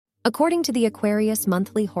According to the Aquarius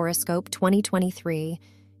Monthly Horoscope 2023,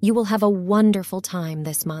 you will have a wonderful time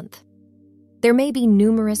this month. There may be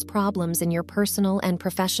numerous problems in your personal and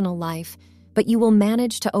professional life, but you will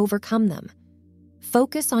manage to overcome them.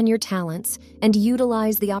 Focus on your talents and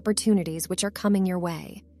utilize the opportunities which are coming your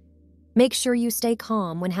way. Make sure you stay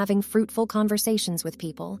calm when having fruitful conversations with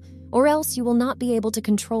people, or else you will not be able to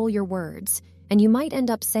control your words, and you might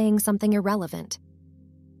end up saying something irrelevant.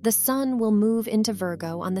 The Sun will move into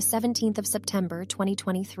Virgo on the 17th of September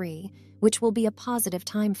 2023, which will be a positive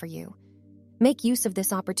time for you. Make use of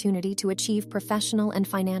this opportunity to achieve professional and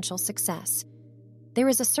financial success. There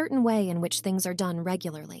is a certain way in which things are done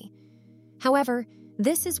regularly. However,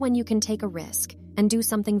 this is when you can take a risk and do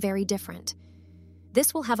something very different.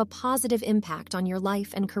 This will have a positive impact on your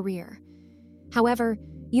life and career. However,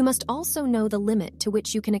 you must also know the limit to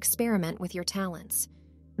which you can experiment with your talents.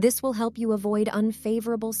 This will help you avoid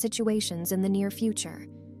unfavorable situations in the near future.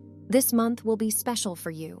 This month will be special for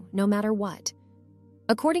you, no matter what.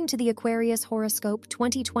 According to the Aquarius Horoscope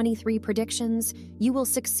 2023 predictions, you will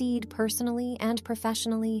succeed personally and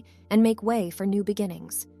professionally and make way for new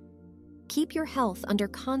beginnings. Keep your health under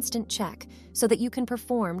constant check so that you can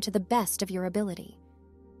perform to the best of your ability.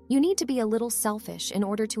 You need to be a little selfish in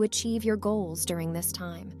order to achieve your goals during this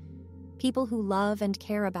time. People who love and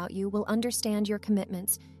care about you will understand your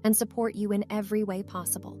commitments and support you in every way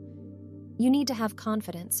possible. You need to have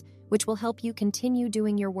confidence, which will help you continue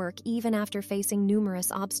doing your work even after facing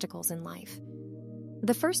numerous obstacles in life.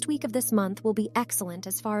 The first week of this month will be excellent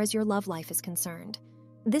as far as your love life is concerned.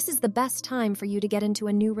 This is the best time for you to get into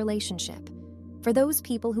a new relationship. For those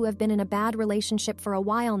people who have been in a bad relationship for a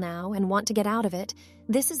while now and want to get out of it,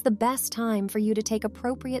 this is the best time for you to take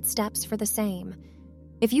appropriate steps for the same.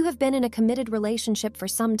 If you have been in a committed relationship for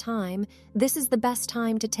some time, this is the best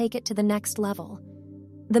time to take it to the next level.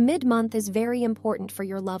 The mid-month is very important for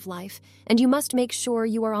your love life, and you must make sure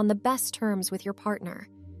you are on the best terms with your partner.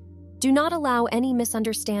 Do not allow any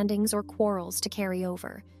misunderstandings or quarrels to carry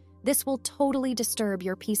over. This will totally disturb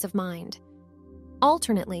your peace of mind.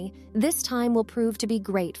 Alternately, this time will prove to be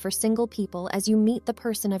great for single people as you meet the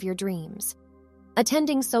person of your dreams.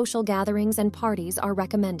 Attending social gatherings and parties are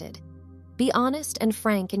recommended. Be honest and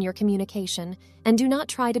frank in your communication, and do not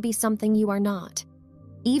try to be something you are not.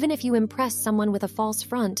 Even if you impress someone with a false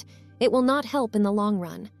front, it will not help in the long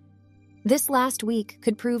run. This last week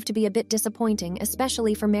could prove to be a bit disappointing,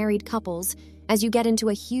 especially for married couples, as you get into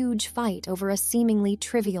a huge fight over a seemingly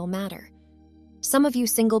trivial matter. Some of you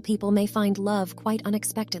single people may find love quite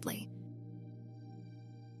unexpectedly.